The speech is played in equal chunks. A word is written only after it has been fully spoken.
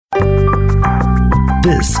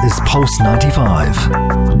This is Pulse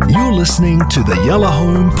 95. You're listening to the Yellow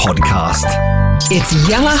Home Podcast. It's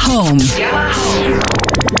Yellow Home.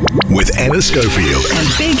 With Anna Schofield. And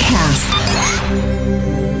Big House.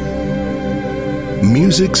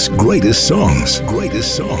 Music's greatest songs.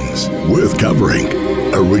 Worth covering.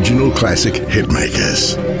 Original classic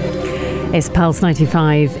hitmakers. It's Pulse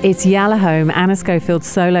 95. It's Yalla Home, Anna Schofield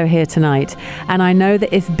solo here tonight. And I know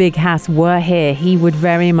that if Big Hass were here, he would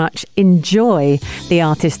very much enjoy the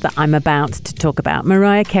artist that I'm about to talk about.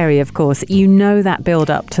 Mariah Carey, of course. You know that build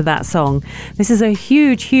up to that song. This is a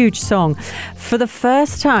huge, huge song. For the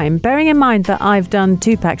first time, bearing in mind that I've done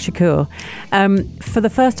Tupac Shakur, for the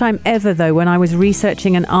first time ever, though, when I was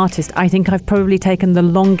researching an artist, I think I've probably taken the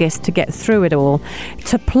longest to get through it all,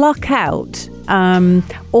 to pluck out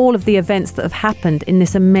all of the events that have happened in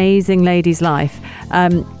this amazing lady's life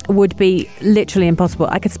would be literally impossible.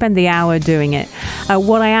 I could spend the hour doing it.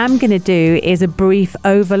 What I am going to do is a brief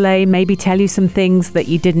overlay, maybe tell you some things that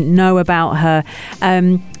you didn't know about her.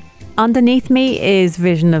 Underneath me is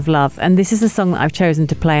Vision of Love, and this is a song that I've chosen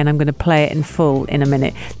to play, and I'm going to play it in full in a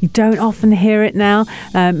minute. You don't often hear it now.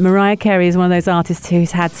 Mariah Carey is one of those artists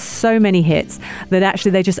who's had so many hits that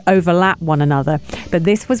actually they just overlap one another. But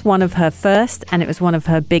this was one of her first, and it was one of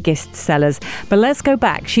her biggest sellers. But let's go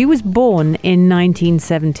back. She was born in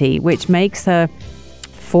 1970, which makes her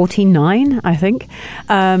 49, I think.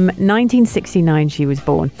 1969 she was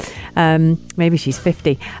born. Maybe she's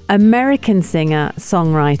 50. American singer,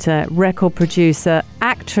 songwriter, record producer,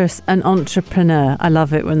 actress and entrepreneur. I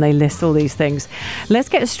love it when they list all these things. Let's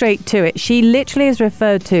get straight to it. She literally is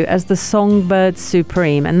referred to as the Songbird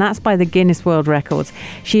Supreme, and that's by the Guinness World Records.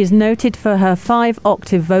 She is noted for her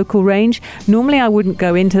 5-octave vocal range. Normally I wouldn't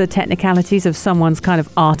go into the technicalities of someone's kind of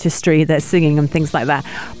artistry, their singing and things like that.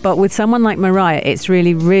 But with someone like Mariah, it's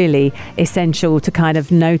really essential to kind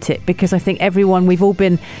of note it, because I think we've all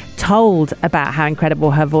been told about how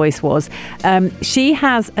incredible her voice was. She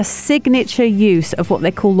has a signature use of what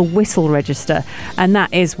they call the whistle register, and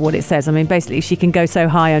that is what it says. I mean, basically she can go so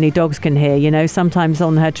high only dogs can hear, you know. Sometimes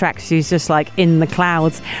on her tracks she's just like in the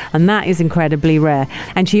clouds, and that is incredibly rare.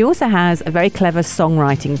 And she also has a very clever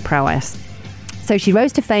songwriting prowess. So she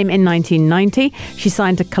rose to fame in 1990. She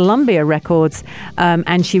signed to Columbia Records,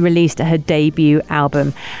 and she released her debut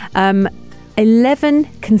album. 11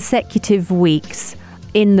 consecutive weeks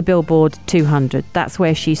in the Billboard 200. That's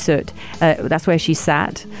where she stood.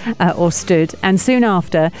 Or stood. And soon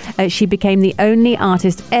after, she became the only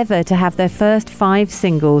artist ever to have their first 5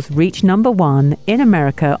 singles reach number 1 in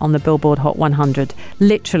America on the Billboard Hot 100.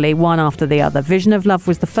 Literally one after the other. Vision of Love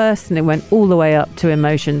was the first, and it went all the way up to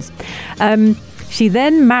Emotions. She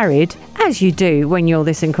then married, as you do when you're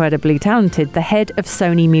this incredibly talented, the head of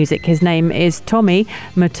Sony Music. His name is Tommy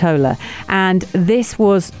Mottola. And this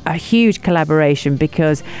was a huge collaboration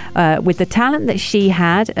because with the talent that she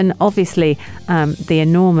had, and obviously the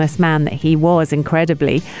enormous man that he was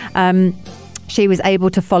incredibly, she was able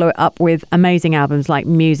to follow it up with amazing albums like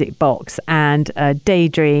Music Box and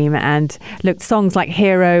Daydream, and looked songs like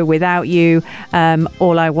Hero, Without You,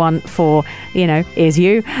 All I Want For, Is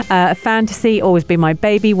You, Fantasy, Always Be My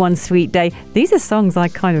Baby, One Sweet Day. These are songs I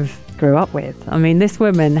kind of grew up with. I mean, this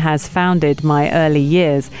woman has founded my early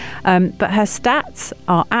years, but her stats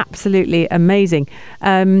are absolutely amazing.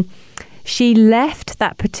 She left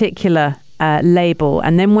that particular label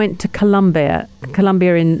and then went to Columbia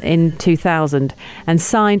in 2000 and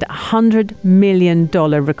signed a $100 million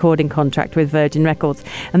recording contract with Virgin Records.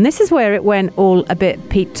 And this is where it went all a bit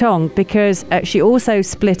Pete Tong, because she also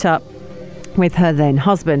split up with her then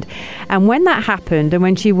husband. And when that happened, and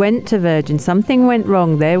when she went to Virgin, something went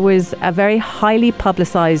wrong. There was a very highly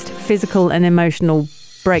publicized physical and emotional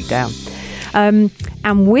breakdown.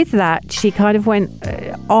 And with that, she kind of went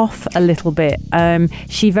off a little bit.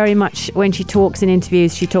 She very much, when she talks in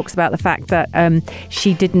interviews, she talks about the fact that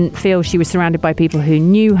she didn't feel she was surrounded by people who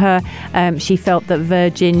knew her. She felt that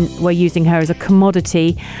Virgin were using her as a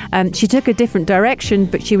commodity. She took a different direction,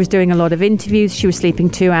 but she was doing a lot of interviews. She was sleeping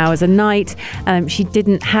 2 hours a night. She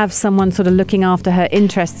didn't have someone sort of looking after her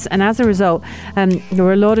interests. And as a result, there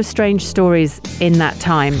were a lot of strange stories in that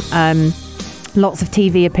time. Lots of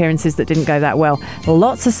TV appearances that didn't go that well,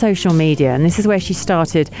 lots of social media, and this is where she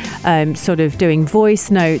started sort of doing voice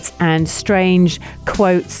notes and strange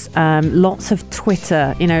quotes, lots of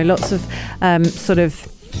Twitter, lots of sort of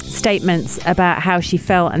statements about how she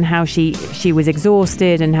felt and how she was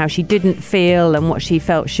exhausted and how she didn't feel and what she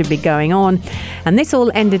felt should be going on. And this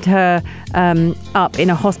all ended her up in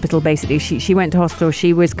a hospital, basically. She went to hospital.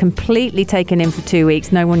 She was completely taken in for 2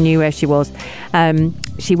 weeks. No one knew where she was.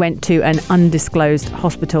 She went to an undisclosed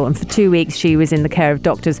hospital, and for 2 weeks she was in the care of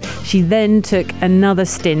doctors. She then took another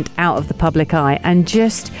stint out of the public eye and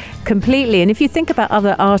just completely, and if you think about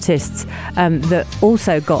other artists that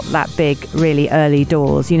also got that big really early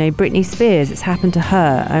doors, you know, Britney Spears, it's happened to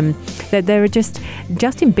her. There are just,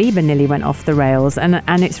 Justin Bieber nearly went off the rails, and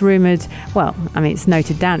it's rumoured, well, I mean, it's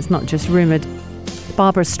noted down, it's not just rumoured,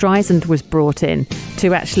 Barbara Streisand was brought in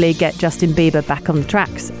to actually get Justin Bieber back on the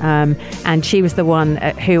tracks, and she was the one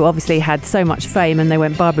who obviously had so much fame, and they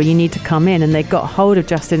went, Barbara, you need to come in, and they got hold of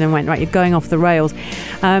Justin and went, right, you're going off the rails.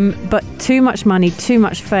 But too much money, too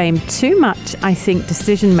much fame, too much, I think,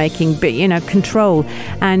 decision making, but you know, control,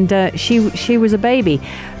 and she was a baby.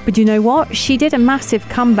 But you know what, she did a massive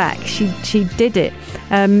comeback. She did it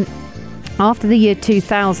after the year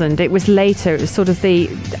 2000. It was later, it was sort of the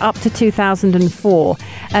up to 2004.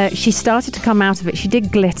 She started to come out of it. She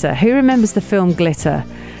did Glitter. Who remembers the film Glitter?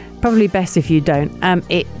 Probably best if you don't.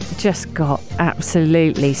 It just got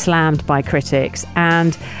absolutely slammed by critics,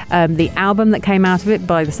 and the album that came out of it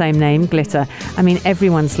by the same name, Glitter, I mean,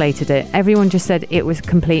 everyone slated it. Everyone just said it was a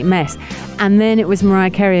complete mess. And then it was Mariah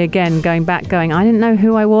Carey again going back, going, I didn't know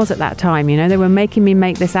who I was at that time, you know, they were making me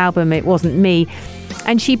make this album, it wasn't me.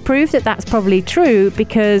 And she proved that that's probably true,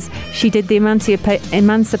 because she did the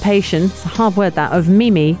emancipation, it's a hard word that, of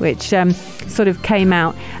Mimi, which sort of came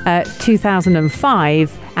out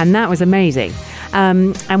 2005, and that was amazing.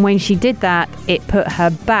 And when she did that, it put her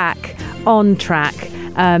back on track,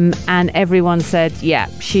 and everyone said, yeah,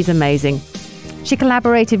 she's amazing. She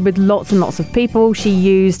collaborated with lots and lots of people. She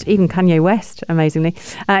used even Kanye West, amazingly,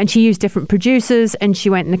 and she used different producers, and she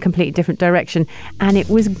went in a completely different direction, and it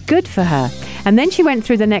was good for her. And then she went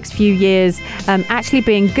through the next few years actually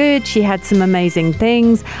being good. She had some amazing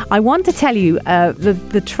things. I want to tell you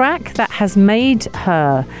the track that has made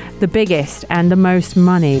her the biggest and the most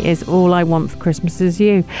money is All I Want for Christmas Is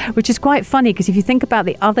You, which is quite funny, because if you think about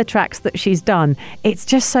the other tracks that she's done, it's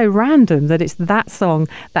just so random that it's that song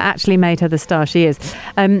that actually made her the star she is.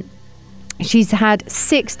 She's had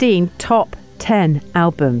 16 top 10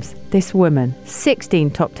 albums. This woman,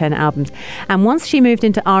 16 top 10 albums. And once she moved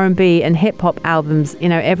into R&B and hip hop albums, you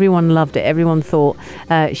know, everyone loved it. Everyone thought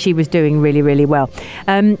she was doing really, really well.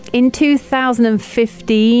 In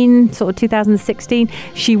 2015, sort of 2016,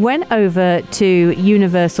 she went over to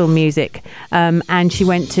Universal Music, and she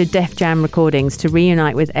went to Def Jam Recordings to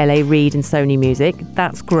reunite with L.A. Reid and Sony Music.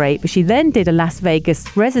 That's great. But she then did a Las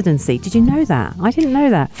Vegas residency. Did you know that? I didn't know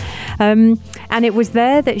that. And it was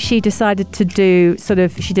there that she decided to do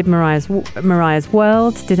she did Mariah's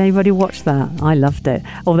World. Did anybody watch that? I loved it,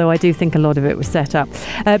 although I do think a lot of it was set up.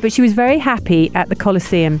 But she was very happy at the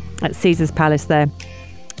Coliseum at Caesar's Palace there.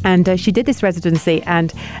 And she did this residency,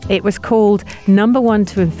 and it was called Number One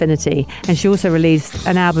to Infinity. And she also released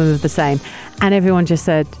an album of the same. And everyone just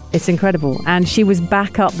said, it's incredible. And she was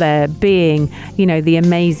back up there being, you know, the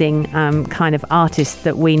amazing kind of artist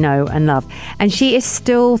that we know and love. And she is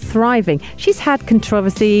still thriving. She's had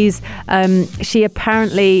controversies. She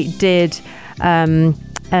apparently did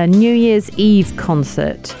a New Year's Eve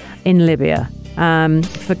concert in Libya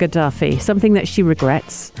for Gaddafi, something that she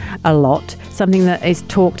regrets a lot, something that is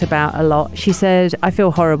talked about a lot. She said, I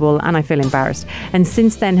feel horrible and I feel embarrassed. And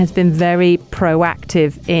since then has been very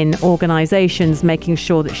proactive in organisations, making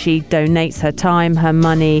sure that she donates her time, her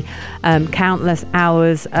money, countless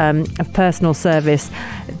hours of personal service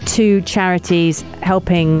to charities,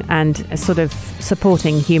 helping and sort of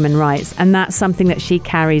supporting human rights. And that's something that she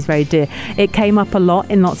carries very dear. It came up a lot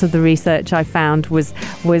in lots of the research I found was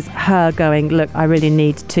her going, look, I really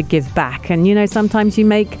need to give back. And, you know, sometimes you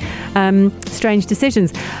make strange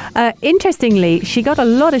decisions. Interestingly, she got a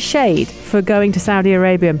lot of shade for going to Saudi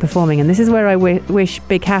Arabia and performing. And this is where I wish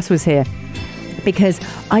Big Hass was here, because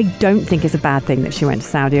I don't think it's a bad thing that she went to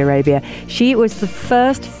Saudi Arabia. She was the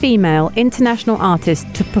first female international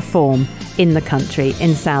artist to perform in the country,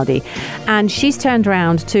 in Saudi. And she's turned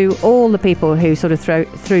around to all the people who sort of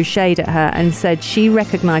threw shade at her and said she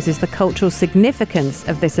recognises the cultural significance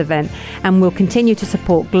of this event and will continue to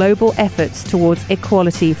support global efforts towards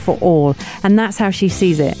equality for all. And that's how she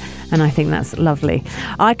sees it. And I think that's lovely.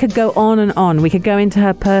 I could go on and on. We could go into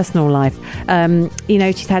her personal life. You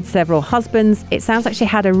know, she's had several husbands. It sounds like she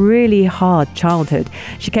had a really hard childhood.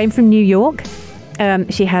 She came from New York,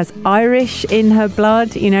 She has Irish in her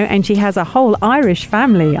blood, and she has a whole Irish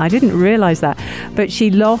family. I didn't realise that. But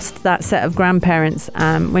she lost that set of grandparents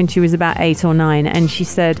when she was about 8 or 9. And she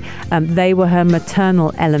said they were her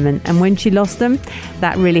maternal element. And when she lost them,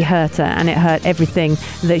 that really hurt her. And it hurt everything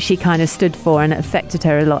that she kind of stood for. And it affected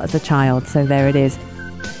her a lot as a child. So there it is.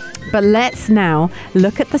 But let's now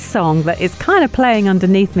look at the song that is kind of playing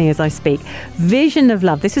underneath me as I speak. Vision of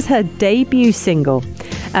Love. This is her debut single.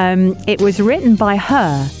 It was written by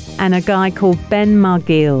her and a guy called Ben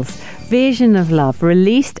Margiles. Vision of Love,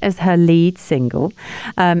 released as her lead single.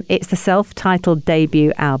 It's the self-titled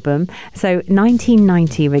debut album. So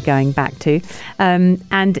 1990 we're going back to.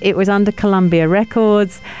 And it was under Columbia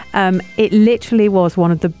Records. It literally was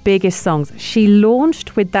one of the biggest songs. She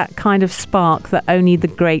launched with that kind of spark that only the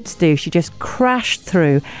greats do. She just crashed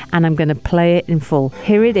through, and I'm going to play it in full.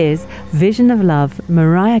 Here it is, Vision of Love,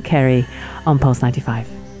 Mariah Carey on Pulse 95.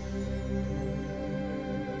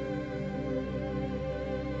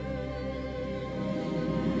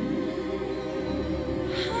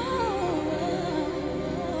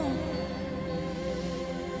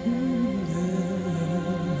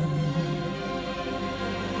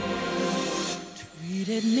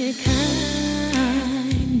 Treated me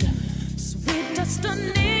kind, sweet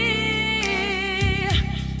destiny,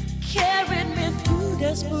 carried me through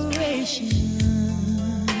desperation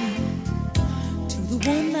to the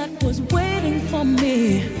one that was waiting for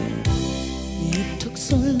me. It took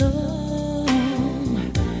so long,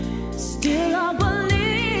 still I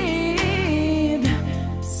believed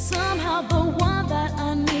somehow the one that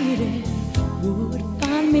I needed would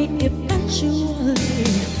find me eventually.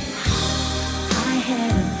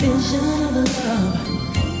 Had a vision of love,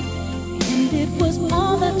 and it was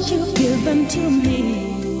all that you've given to me.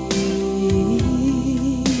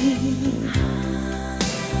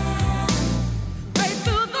 Right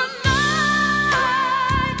through the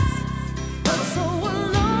nights, felt so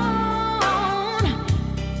alone,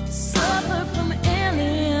 suffered from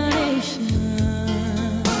alienation,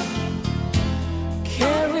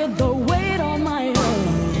 carried the weight on my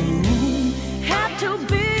own, had to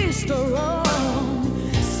be strong.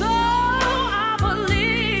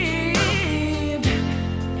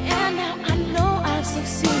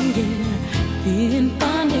 In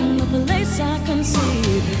finding a place I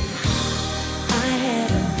conceived, I had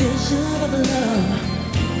a vision of love,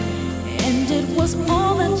 and it was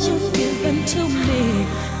all that you've given to me.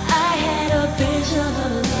 I had a vision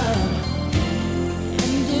of love,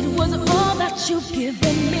 and it was all that you've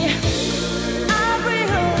given me. I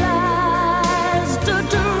realized a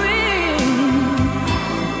dream,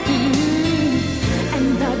 and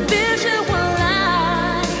that vision was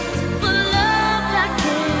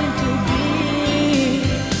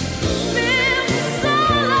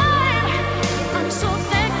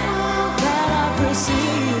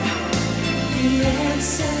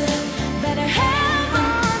that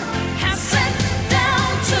heaven has sent down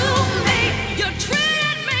to me. You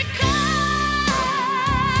treated me kind,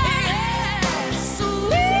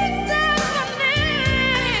 sweet destiny.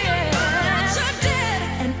 You did,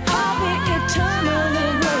 and I'll be eternally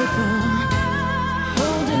grateful,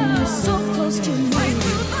 holding you so close to me. Right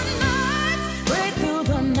through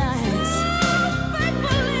the nights,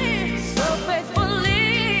 so faithfully.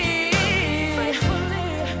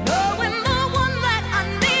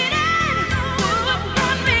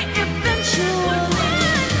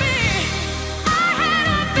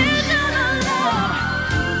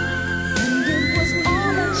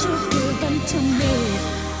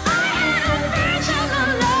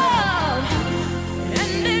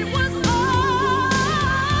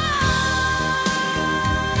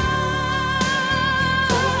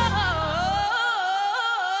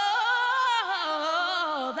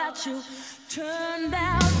 You turned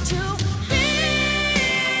out to be.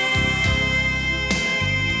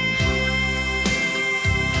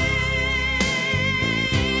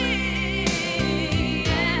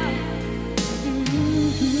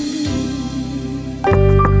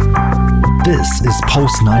 This is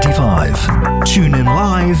Pulse 95. Tune in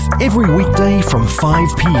live every weekday from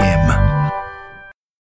 5 p.m.